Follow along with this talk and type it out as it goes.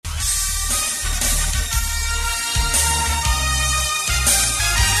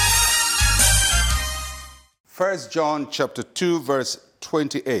1 John chapter 2, verse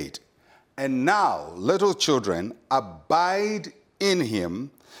 28. And now, little children, abide in him,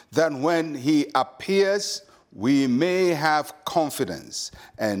 that when he appears, we may have confidence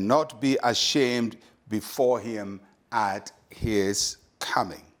and not be ashamed before him at his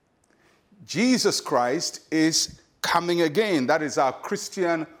coming. Jesus Christ is coming again. That is our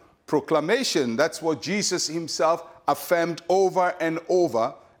Christian proclamation. That's what Jesus himself affirmed over and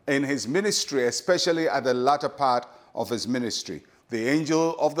over in his ministry, especially at the latter part of his ministry. The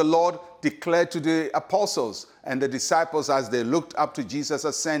angel of the Lord declared to the apostles and the disciples as they looked up to Jesus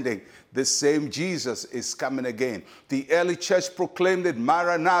ascending, the same Jesus is coming again. The early church proclaimed it,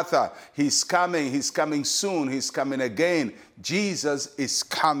 Maranatha, he's coming soon, he's coming again. Jesus is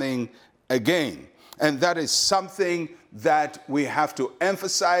coming again. And that is something that we have to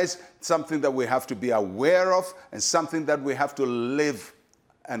emphasize, something that we have to be aware of, and something that we have to live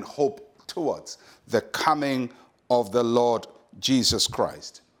and hope towards, the coming of the Lord Jesus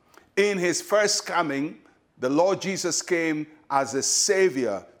Christ. In his first coming, the Lord Jesus came as a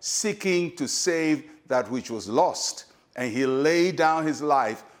Savior, seeking to save that which was lost. And he laid down his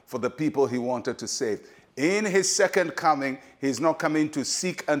life for the people he wanted to save. In his second coming, he's not coming to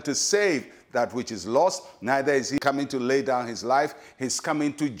seek and to save that which is lost. Neither is he coming to lay down his life. He's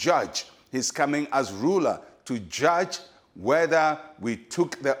coming to judge. He's coming as ruler to judge whether we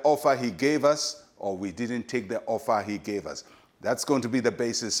took the offer he gave us or we didn't take the offer he gave us. That's going to be the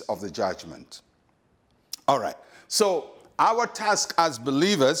basis of the judgment. All right. So our task as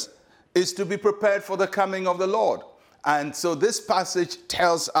believers is to be prepared for the coming of the Lord. And so this passage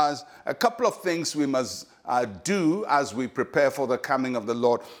tells us a couple of things we must do as we prepare for the coming of the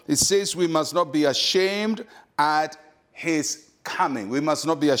Lord. It says we must not be ashamed at his coming. We must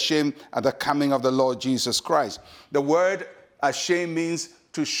not be ashamed at the coming of the Lord Jesus Christ. The word ashamed means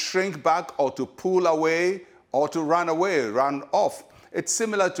to shrink back or to pull away or to run away, run off. It's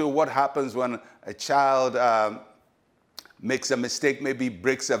similar to what happens when a child makes a mistake, maybe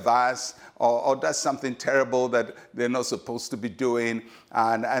breaks a vase or does something terrible that they're not supposed to be doing.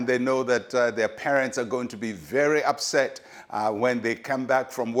 And they know that their parents are going to be very upset when they come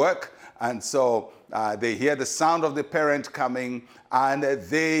back from work. And so they hear the sound of the parent coming and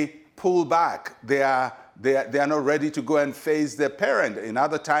they pull back. They are not ready to go and face their parent. In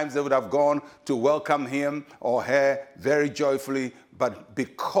other times, they would have gone to welcome him or her very joyfully. But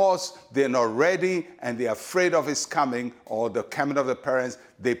because they're not ready and they're afraid of his coming or the coming of the parents,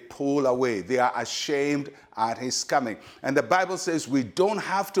 they pull away. They are ashamed at his coming. And the Bible says we don't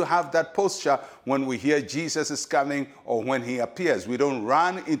have to have that posture when we hear Jesus is coming or when he appears. We don't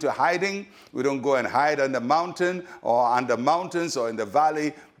run into hiding. We don't go and hide on the mountain or on the mountains or in the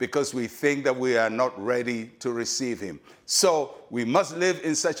valley because we think that we are not ready to receive him. So we must live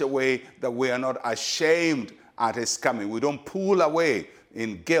in such a way that we are not ashamed at his coming. We don't pull away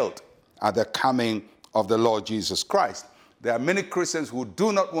in guilt at the coming of the Lord Jesus Christ. There are many Christians who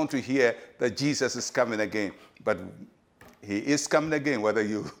do not want to hear that Jesus is coming again, but he is coming again, whether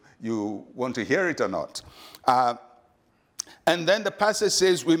you want to hear it or not. And then the passage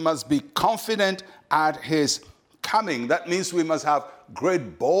says we must be confident at his coming. That means we must have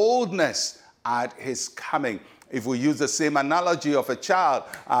great boldness at his coming. If we use the same analogy of a child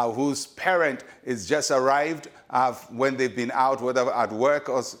whose parent is just arrived when they've been out, whether at work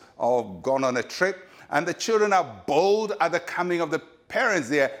or gone on a trip, and the children are bold at the coming of the parents.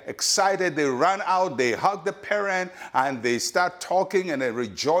 They're excited. They run out. They hug the parent, and they start talking and they're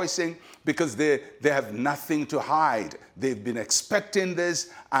rejoicing because they have nothing to hide. They've been expecting this,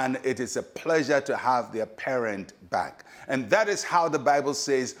 and it is a pleasure to have their parent back. And that is how the Bible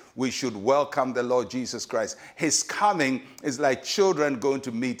says we should welcome the Lord Jesus Christ. His coming is like children going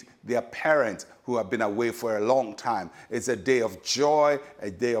to meet their parents who have been away for a long time. It's a day of joy,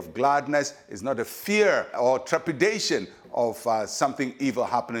 a day of gladness. It's not a fear or trepidation of something evil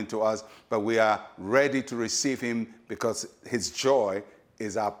happening to us, but we are ready to receive him because his joy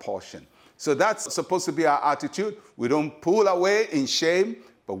is our portion. So that's supposed to be our attitude. We don't pull away in shame,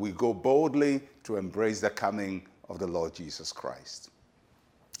 but we go boldly to embrace the coming of the Lord Jesus Christ.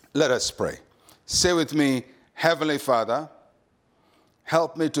 Let us pray. Say with me, Heavenly Father,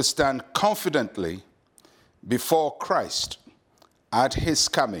 help me to stand confidently before Christ at his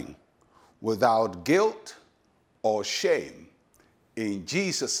coming without guilt or shame. In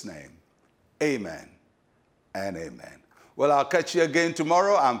Jesus' name, amen and amen. Well, I'll catch you again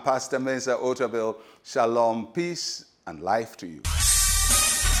tomorrow. I'm Pastor Mensa Otabil. Shalom, peace, and life to you.